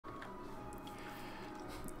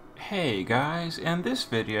Hey guys, in this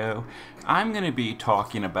video I'm going to be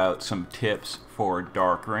talking about some tips for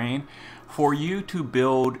Dark Reign for you to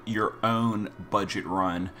build your own budget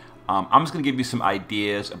run. I'm just going to give you some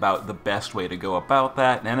ideas about the best way to go about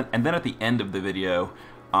that, and then at the end of the video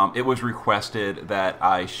it was requested that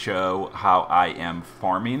I show how I am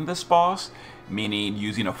farming this boss, meaning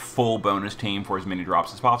using a full bonus team for as many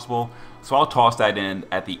drops as possible. So I'll toss that in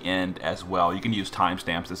at the end as well. You can use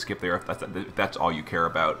timestamps to skip there if that's all you care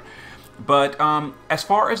about. But as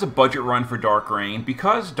far as a budget run for Dark Reign,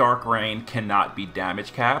 because Dark Reign cannot be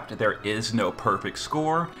damage capped, there is no perfect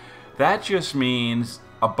score. That just means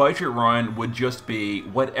a budget run would just be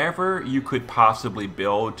whatever you could possibly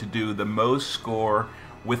build to do the most score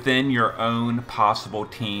within your own possible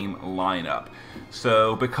team lineup.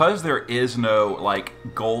 So because there is no like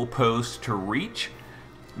goalpost to reach,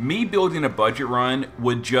 me building a budget run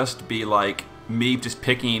would just be like me just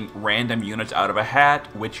picking random units out of a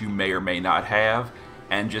hat, which you may or may not have,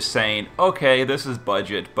 and just saying, okay, this is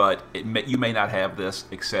budget, but you may not have this,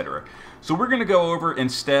 etc. So we're going to go over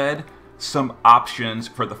instead some options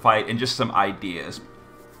for the fight and just some ideas.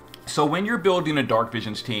 So when you're building a Dark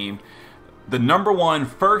Visions team, the number one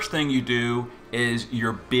first thing you do is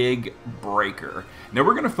your big breaker. Now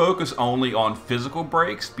we're going to focus only on physical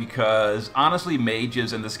breaks because honestly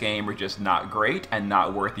mages in this game are just not great and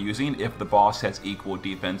not worth using if the boss has equal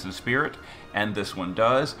defensive spirit, and this one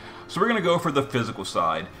does. So we're going to go for the physical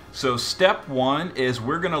side. So step one is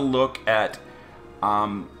we're going to look at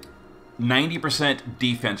 90%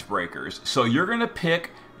 defense breakers. So you're going to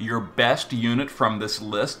pick your best unit from this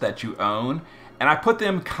list that you own, and I put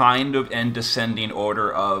them kind of in descending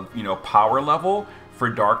order of, power level for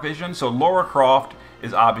Dark Vision. So Lara Croft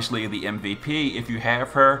is obviously the MVP. If you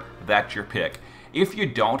have her, that's your pick. If you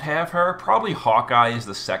don't have her, probably Hawkeye is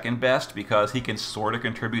the second best because he can sort of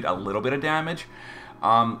contribute a little bit of damage.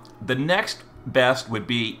 The next best would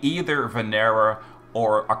be either Venera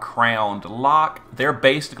or a Crowned Locke. They're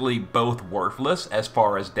basically both worthless as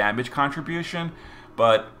far as damage contribution,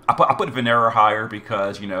 but I put Venera higher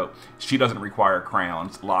because, she doesn't require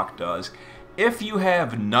crowns, Locke does. If you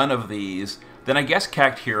have none of these, then I guess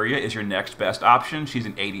Cacteria is your next best option. She's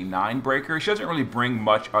an 89 breaker. She doesn't really bring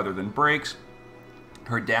much other than breaks.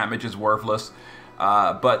 Her damage is worthless,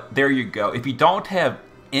 but there you go. If you don't have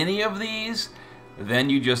any of these, then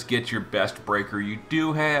you just get your best breaker you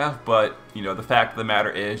do have, but, the fact of the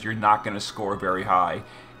matter is you're not going to score very high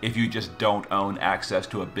if you just don't own access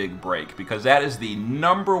to a big break, because that is the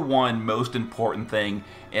number one most important thing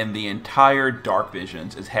in the entire Dark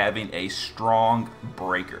Visions, is having a strong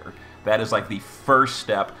breaker. That is like the first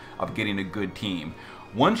step of getting a good team.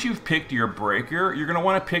 Once you've picked your breaker, you're going to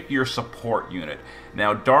want to pick your support unit.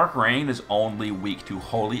 Now, Dark Reign is only weak to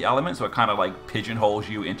holy element, so it kind of like pigeonholes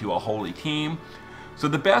you into a holy team. So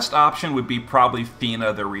the best option would be probably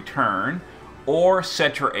Fina the Return, or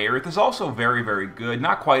Cetra Aerith is also very, very good.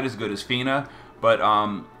 Not quite as good as Fina, but,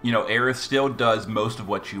 Aerith still does most of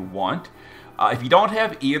what you want. If you don't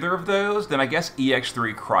have either of those, then I guess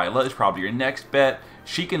EX3 Kryla is probably your next bet.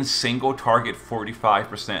 She can single target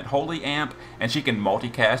 45% Holy Amp, and she can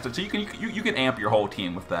multicast it, so you can amp your whole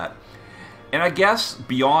team with that. And I guess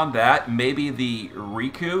beyond that, maybe the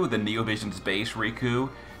Riku, the Neovision's base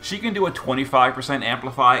Riku, she can do a 25%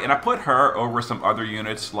 amplify, and I put her over some other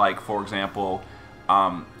units, like, for example,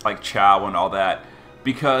 like Chao and all that,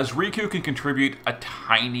 because Riku can contribute a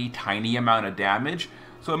tiny, tiny amount of damage,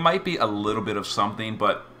 so it might be a little bit of something,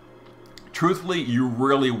 but truthfully, you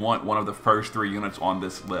really want one of the first three units on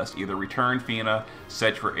this list, either Return Fina,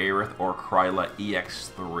 Cetra Aerith, or Kryla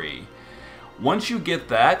EX3. Once you get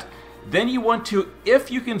that, then you want to, if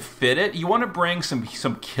you can fit it, you want to bring some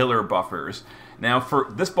killer buffers. Now, for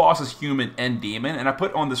this boss is human and demon, and I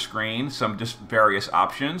put on the screen some just various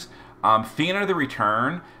options. Fina the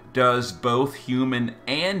Return does both human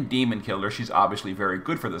and demon killer. She's obviously very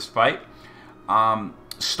good for this fight.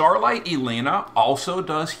 Starlight Elena also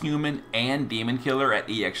does human and demon killer at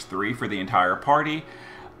EX3 for the entire party.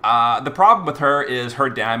 The problem with her is her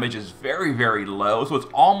damage is very, very low, so it's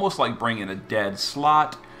almost like bringing a dead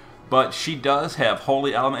slot. But she does have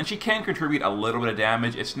Holy Element, and she can contribute a little bit of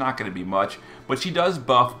damage. It's not going to be much, but she does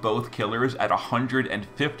buff both killers at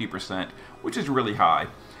 150%, which is really high.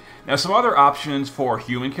 Now, some other options for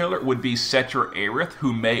human killer would be Cetra Aerith,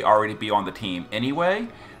 who may already be on the team anyway.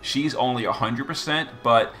 She's only 100%,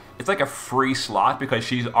 but it's like a free slot because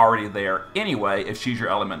she's already there anyway if she's your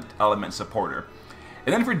element supporter.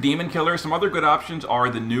 And then for Demon Killer, some other good options are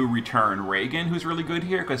the new Return Reagan, who's really good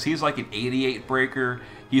here because he's like an 88 breaker,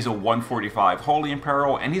 he's a 145 Holy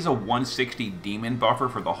Imperil, and he's a 160 Demon buffer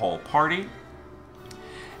for the whole party.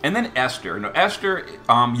 And then Esther. Now, Esther,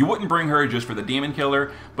 you wouldn't bring her just for the demon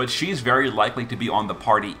killer, but she's very likely to be on the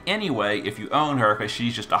party anyway if you own her, because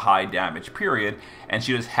she's just a high damage, period, and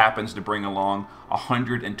she just happens to bring along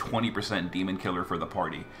 120% demon killer for the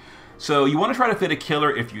party. So you want to try to fit a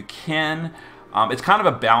killer if you can. It's kind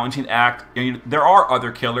of a balancing act. There are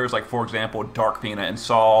other killers, like, for example, Dark Fina and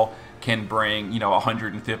Saul can bring,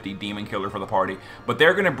 150 demon killer for the party, but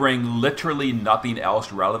they're going to bring literally nothing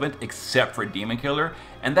else relevant except for demon killer,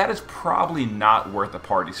 and that is probably not worth a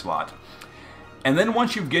party slot. And then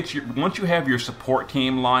once you have your support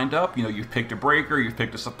team lined up, you've picked a breaker, you've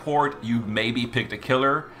picked a support, you've maybe picked a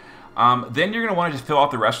killer, then you're going to want to just fill out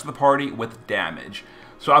the rest of the party with damage.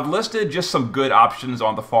 So I've listed just some good options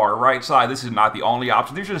on the far right side. This is not the only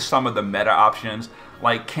option. These are just some of the meta options.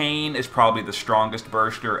 Like Kain is probably the strongest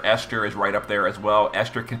burster. Esther is right up there as well.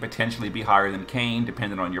 Esther can potentially be higher than Kain,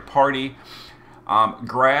 depending on your party.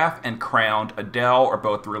 Graf and Crowned Adele are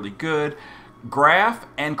both really good. Graf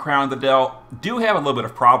and Crowned Adele do have a little bit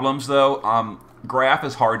of problems, though. Graf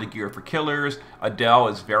is hard to gear for killers. Adele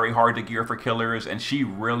is very hard to gear for killers, and she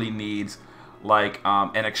really needs like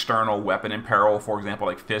an external weapon in peril, for example,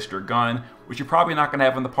 like fist or gun, which you're probably not going to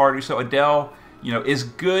have in the party. So Adele, is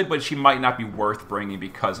good, but she might not be worth bringing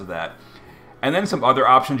because of that. And then some other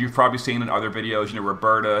options you've probably seen in other videos,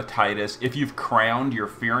 Roberta, Titus. If you've crowned your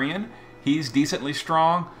Furion, he's decently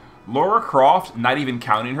strong. Lara Croft, not even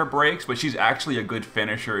counting her breaks, but she's actually a good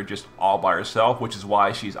finisher just all by herself, which is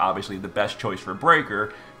why she's obviously the best choice for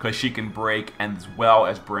breaker, because she can break as well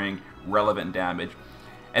as bring relevant damage.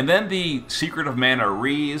 And then the Secret of Mana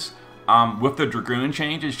Reese, with the Dragoon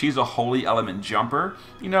changes, she's a holy element jumper.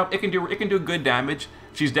 It can do good damage.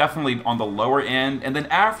 She's definitely on the lower end. And then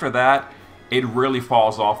after that, it really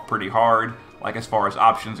falls off pretty hard, like as far as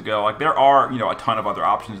options go. Like there are, a ton of other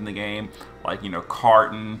options in the game, like,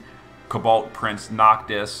 Carton, Cobalt Prince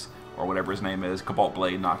Noctis, or whatever his name is, Cobalt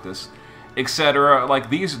Blade Noctis, etc. Like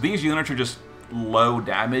these units are just low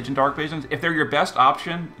damage in Dark Visions. If they're your best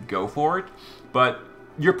option, go for it. But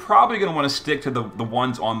you're probably going to want to stick to the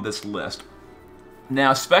ones on this list.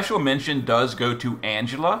 Now, special mention does go to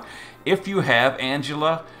Angela. If you have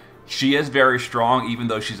Angela, she is very strong, even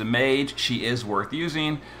though she's a mage. She is worth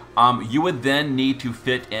using. You would then need to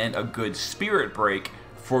fit in a good spirit break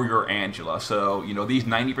for your Angela. So, these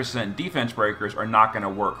 90% defense breakers are not going to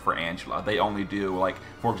work for Angela. They only do, like,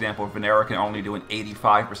 for example, Venera can only do an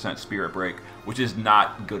 85% spirit break, which is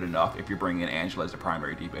not good enough if you're bringing in Angela as a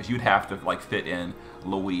primary defense. You'd have to, like, fit in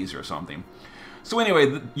Louise or something. So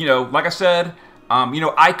anyway, like I said,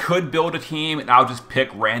 I could build a team and I'll just pick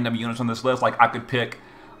random units on this list. Like, I could pick,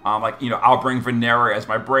 I'll bring Venera as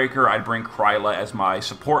my breaker. I'd bring Kryla as my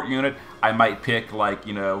support unit. I might pick, like,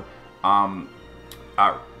 I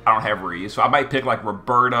don't have Reese, so I might pick like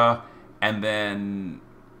Roberta, and then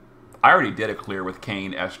I already did a clear with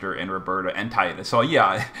Kain, Esther, and Roberta, and Titus. So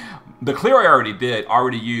yeah, the clear I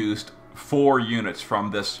already used 4 units from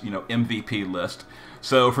this, MVP list.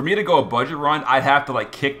 So for me to go a budget run, I'd have to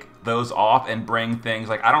like kick those off and bring things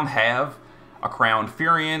like, I don't have a Crowned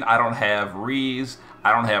Furion, I don't have Reese,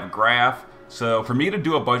 I don't have Graf. So for me to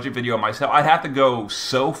do a budget video myself, I'd have to go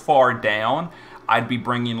so far down. I'd be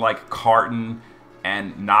bringing like Carton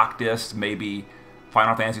and Noctis, maybe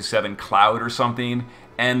Final Fantasy VII Cloud or something,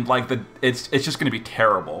 and like it's just going to be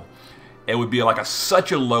terrible. It would be like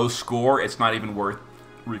such a low score, it's not even worth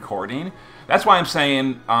recording. That's why I'm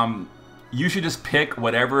saying you should just pick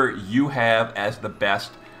whatever you have as the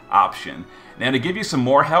best option. Now, to give you some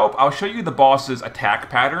more help, I'll show you the boss's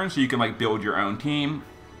attack pattern so you can like build your own team.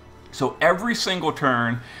 So every single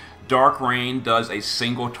turn, Dark Reign does a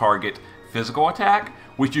single target physical attack,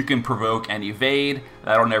 which you can provoke and evade.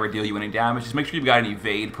 That'll never deal you any damage. Just make sure you've got an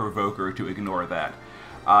evade provoker to ignore that.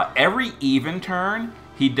 Every even turn,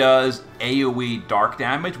 he does AoE dark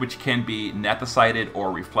damage, which can be nethersighted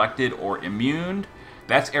or reflected or immune.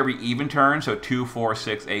 That's every even turn, so 2, 4,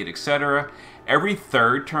 6, 8, etc. Every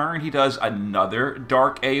third turn, he does another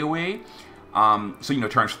dark AoE. So,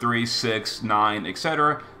 turns 3, 6, 9,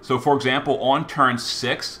 etc. So, for example, on turn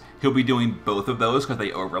 6, he'll be doing both of those because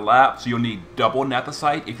they overlap, so you'll need double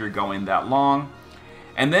Nethersight if you're going that long.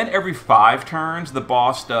 And then every 5 turns, the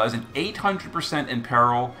boss does an 800% in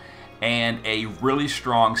peril and a really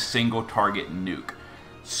strong single target nuke.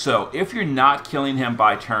 So if you're not killing him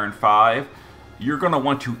by turn 5, you're going to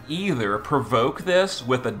want to either provoke this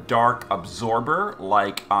with a Dark Absorber,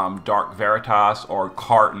 like Dark Veritas or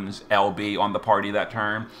Carton's LB on the party that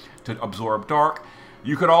turn, to absorb Dark.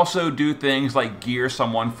 You could also do things like gear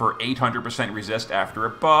someone for 800% resist after a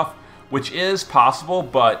buff, which is possible,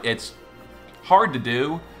 but it's hard to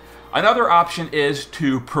do. Another option is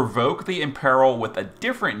to provoke the Imperil with a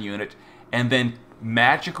different unit and then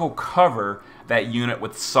magical cover that unit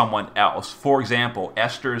with someone else. For example,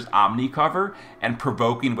 Esther's Omni cover and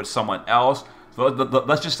provoking with someone else. So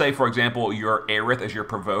let's just say, for example, your Aerith is your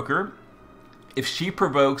provoker. If she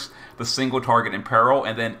provokes the single target Imperil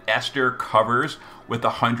and then Esther covers with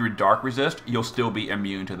 100 Dark Resist, you'll still be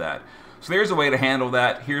immune to that. So there's a way to handle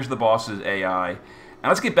that. Here's the boss's AI. Now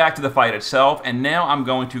let's get back to the fight itself, and now I'm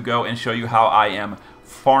going to go and show you how I am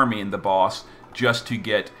farming the boss just to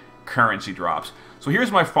get currency drops. So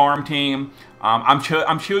here's my farm team.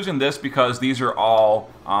 I'm choosing this because these are all,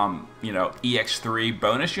 you know, EX3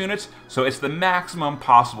 bonus units, so it's the maximum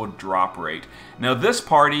possible drop rate. Now this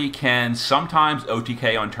party can sometimes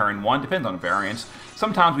OTK on turn 1, depends on variance.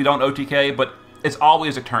 Sometimes we don't OTK, but it's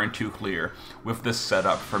always a turn 2 clear with this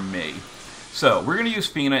setup for me. So we're going to use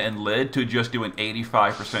Fina and Lid to just do an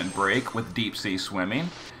 85% break with Deep Sea Swimming.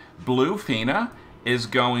 Blue Fina is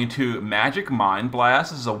going to Magic Mind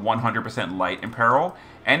Blast. This is a 100% Light Imperil.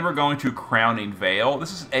 And we're going to Crowning Veil.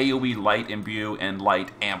 This is AoE Light Imbue and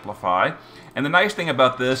Light Amplify. And the nice thing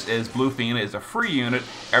about this is Blue Fina is a free unit.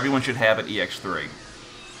 Everyone should have at EX3.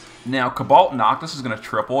 Now, Cobalt Noctis is going to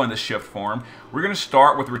triple in the shift form. We're going to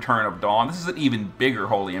start with Return of Dawn. This is an even bigger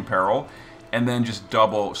Holy Imperil. And then just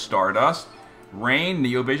double Stardust. Rain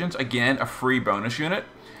Neovisions, again, a free bonus unit,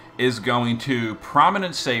 is going to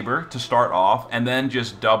Prominent Saber to start off, and then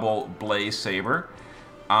just double Blaze Saber.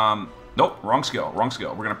 Nope, wrong skill, wrong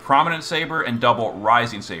skill. We're going to Prominent Saber and double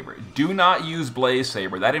Rising Saber. Do not use Blaze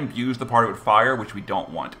Saber. That imbues the party with fire, which we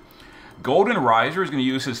don't want. Golden Riser is going to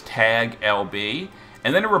use his tag LB.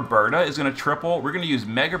 And then Roberta is going to triple. We're going to use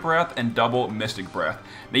Mega Breath and double Mystic Breath.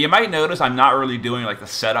 Now you might notice I'm not really doing like the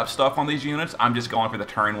setup stuff on these units. I'm just going for the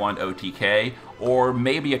turn 1 OTK or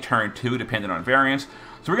maybe a turn 2 depending on variance.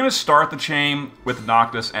 So we're going to start the chain with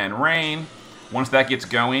Noctis and Rain. Once that gets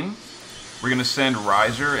going, we're going to send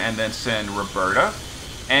Riser and then send Roberta.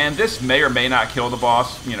 And this may or may not kill the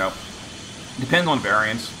boss, you know, depends on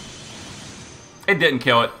variance. It didn't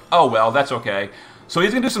kill it. Oh well, that's okay. So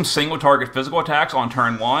he's going to do some single target physical attacks on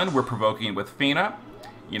turn 1. We're provoking with Fina,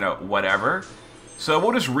 you know, whatever. So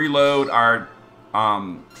we'll just reload our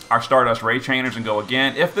Stardust Ray Chainers and go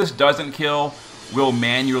again. If this doesn't kill, we'll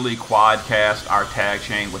manually quad cast our tag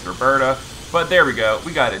chain with Roberta. But there we go,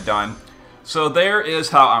 we got it done. So there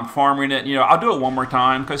is how I'm farming it. You know, I'll do it one more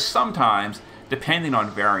time because sometimes, depending on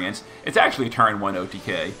variance, it's actually turn 1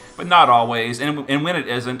 OTK, but not always. And when it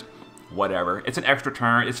isn't, whatever. It's an extra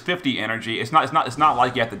turn. It's 50 energy. It's not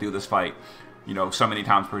like you have to do this fight, you know, so many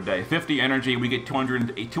times per day. 50 energy, we get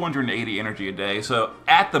 280 energy a day. So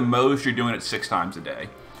at the most, you're doing it 6 times a day,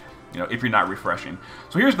 you know, if you're not refreshing.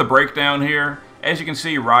 So here's the breakdown here. As you can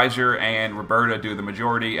see, Riser and Roberta do the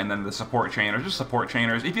majority, and then the support chainers, just support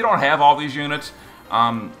chainers. If you don't have all these units,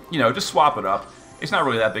 you know, just swap it up. It's not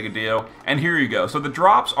really that big a deal. And here you go. So the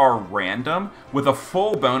drops are random with a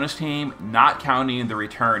full bonus team, not counting the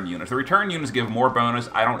return units. The return units give more bonus.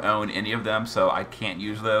 I don't own any of them, so I can't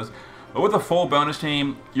use those. But with a full bonus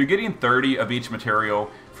team, you're getting 30 of each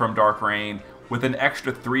material from Dark Reign with an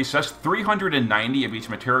extra 3, so that's 390 of each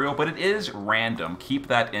material, but it is random. Keep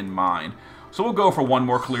that in mind. So we'll go for one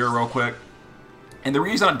more clear real quick. And the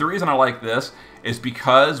reason I like this is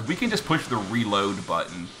because we can just push the reload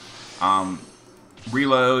button.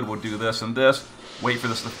 Reload, we'll do this and this, wait for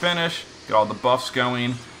this to finish, get all the buffs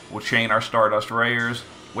going, we'll chain our Stardust Rayers,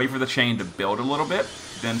 wait for the chain to build a little bit,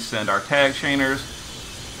 then send our tag chainers,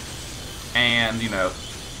 and, you know,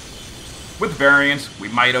 with variance, we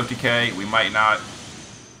might OTK, we might not.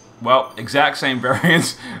 Well, exact same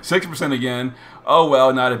variance, 6% again. Oh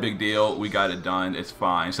well, not a big deal, we got it done, it's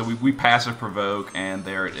fine. So we passive provoke, and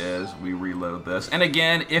there it is, we reload this. And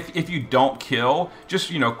again, if you don't kill,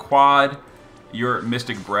 just, you know, quad your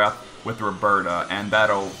Mystic Breath with Roberta, and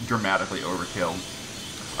that'll dramatically overkill.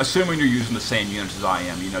 Assuming you're using the same units as I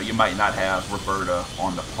am, you know, you might not have Roberta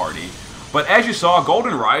on the party. But as you saw,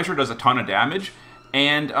 Golden Riser does a ton of damage,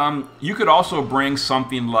 and you could also bring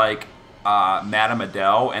something like Madame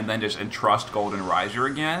Adele and then just entrust Golden Riser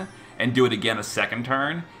again, and do it again a second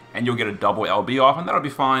turn, and you'll get a double LB off, and that'll be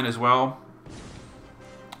fine as well.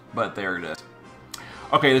 But there it is.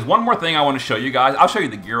 Okay, there's one more thing I want to show you guys. I'll show you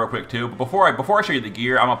the gear real quick too, but before I show you the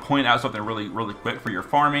gear, I'm gonna point out something really quick for your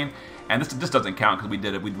farming. And this doesn't count because we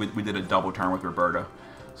did a double turn with Roberta,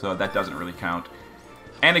 so that doesn't really count.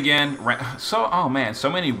 And again, oh man, so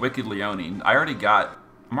many Wicked Leonin. I already got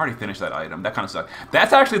I'm already finished that item. That kind of sucks.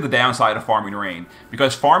 That's actually the downside of farming Rain,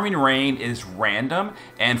 because farming Rain is random,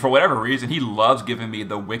 and for whatever reason, he loves giving me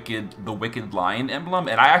the Wicked Lion emblem,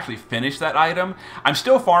 and I actually finished that item. I'm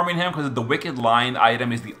still farming him because the Wicked Lion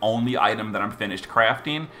item is the only item that I'm finished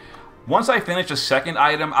crafting. Once I finish a second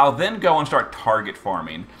item, I'll then go and start target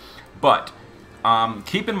farming. But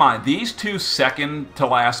keep in mind, these two second to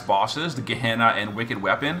last bosses, the Gehenna and Wicked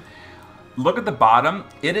Weapon, look at the bottom.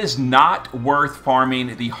 It is not worth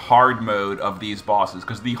farming the hard mode of these bosses,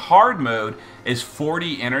 because the hard mode is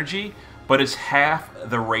 40 energy, but it's half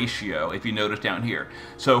the ratio, if you notice down here.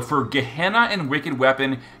 So for Gehenna and Wicked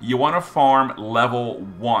Weapon, you want to farm level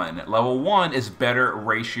 1. Level 1 is better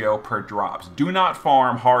ratio per drops. Do not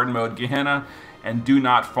farm hard mode Gehenna, and do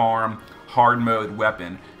not farm hard mode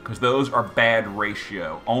Weapon, because those are bad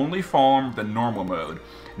ratio. Only farm the normal mode.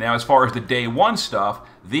 Now, as far as the day 1 stuff,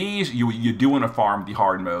 these you do want to farm the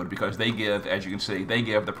hard mode, because they give, as you can see, they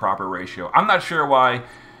give the proper ratio. I'm not sure why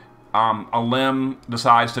Alim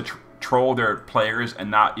decides to troll their players and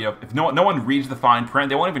not, if no one reads the fine print,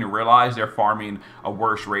 they won't even realize they're farming a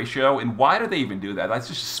worse ratio. And why do they even do that? That's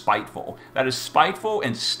just spiteful. That is spiteful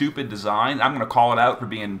and stupid design. I'm going to call it out for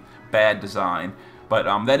being bad design. But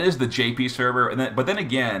that is the JP server. But then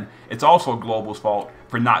again, it's also Global's fault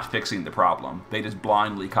for not fixing the problem. They just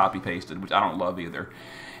blindly copy-pasted, which I don't love either.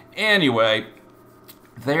 Anyway,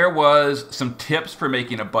 there was some tips for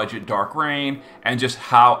making a budget Dark Rain, and just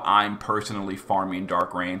how I'm personally farming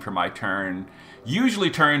Dark Rain for my turn. Usually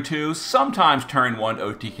turn 2, sometimes turn 1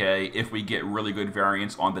 OTK if we get really good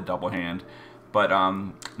variants on the double hand. But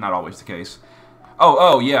not always the case.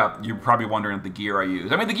 Oh, yeah, you're probably wondering the gear I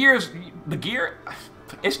use. I mean, the gear,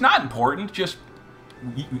 it's not important, just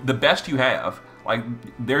the best you have. Like,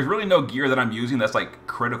 there's really no gear that I'm using that's, like,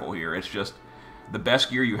 critical here. It's just the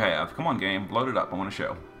best gear you have. Come on, game, load it up. I want to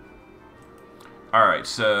show. Alright,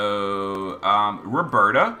 so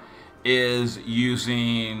Roberta is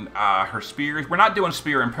using her spears. We're not doing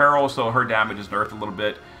Spear in Peril, so her damage is nerfed a little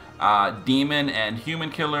bit. Demon and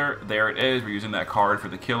Human Killer, there it is. We're using that card for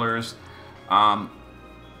the killers.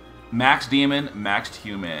 Max Demon, maxed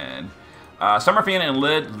Human. Summerfina and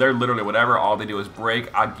Lid, they're literally whatever. All they do is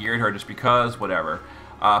break. I geared her just because, whatever.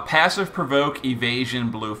 Passive Provoke,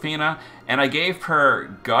 Evasion, Blue Fina. And I gave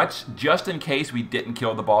her Guts just in case we didn't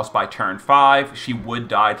kill the boss by turn 5. She would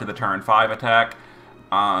die to the turn 5 attack.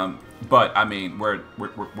 But, I mean,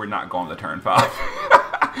 we're not going to turn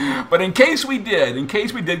 5. But in case we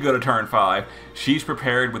did go to turn 5, she's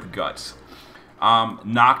prepared with Guts.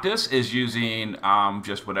 Noctis is using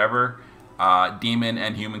just whatever. Demon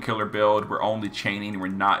and Human Killer build. We're only chaining, we're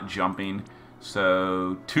not jumping.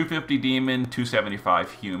 So 250 Demon,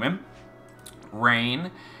 275 Human. Rain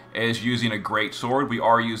is using a Great Sword. We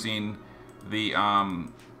are using the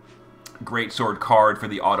Great Sword card for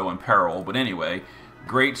the Auto Imperil. But anyway,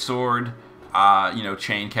 Great Sword,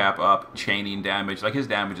 chain cap up, chaining damage. Like, his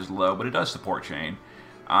damage is low, but it does support chain.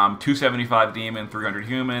 275 Demon, 300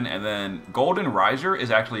 Human, and then Golden Riser is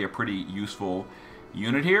actually a pretty useful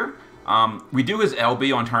unit here. We do his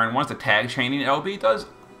LB on turn 1. The tag chaining LB does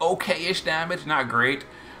okay-ish damage, not great.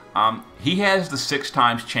 He has the 6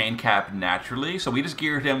 times chain cap naturally, so we just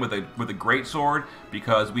geared him with a Great Sword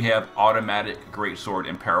because we have automatic Great Sword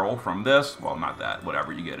Imperil from this. Well, not that,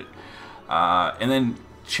 whatever, you get it. And then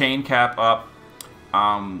chain cap up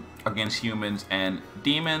against humans and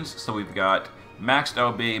demons. So we've got maxed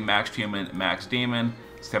LB, maxed human, maxed demon,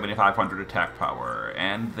 7,500 attack power.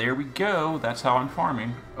 And there we go. That's how I'm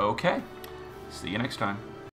farming. Okay. See you next time.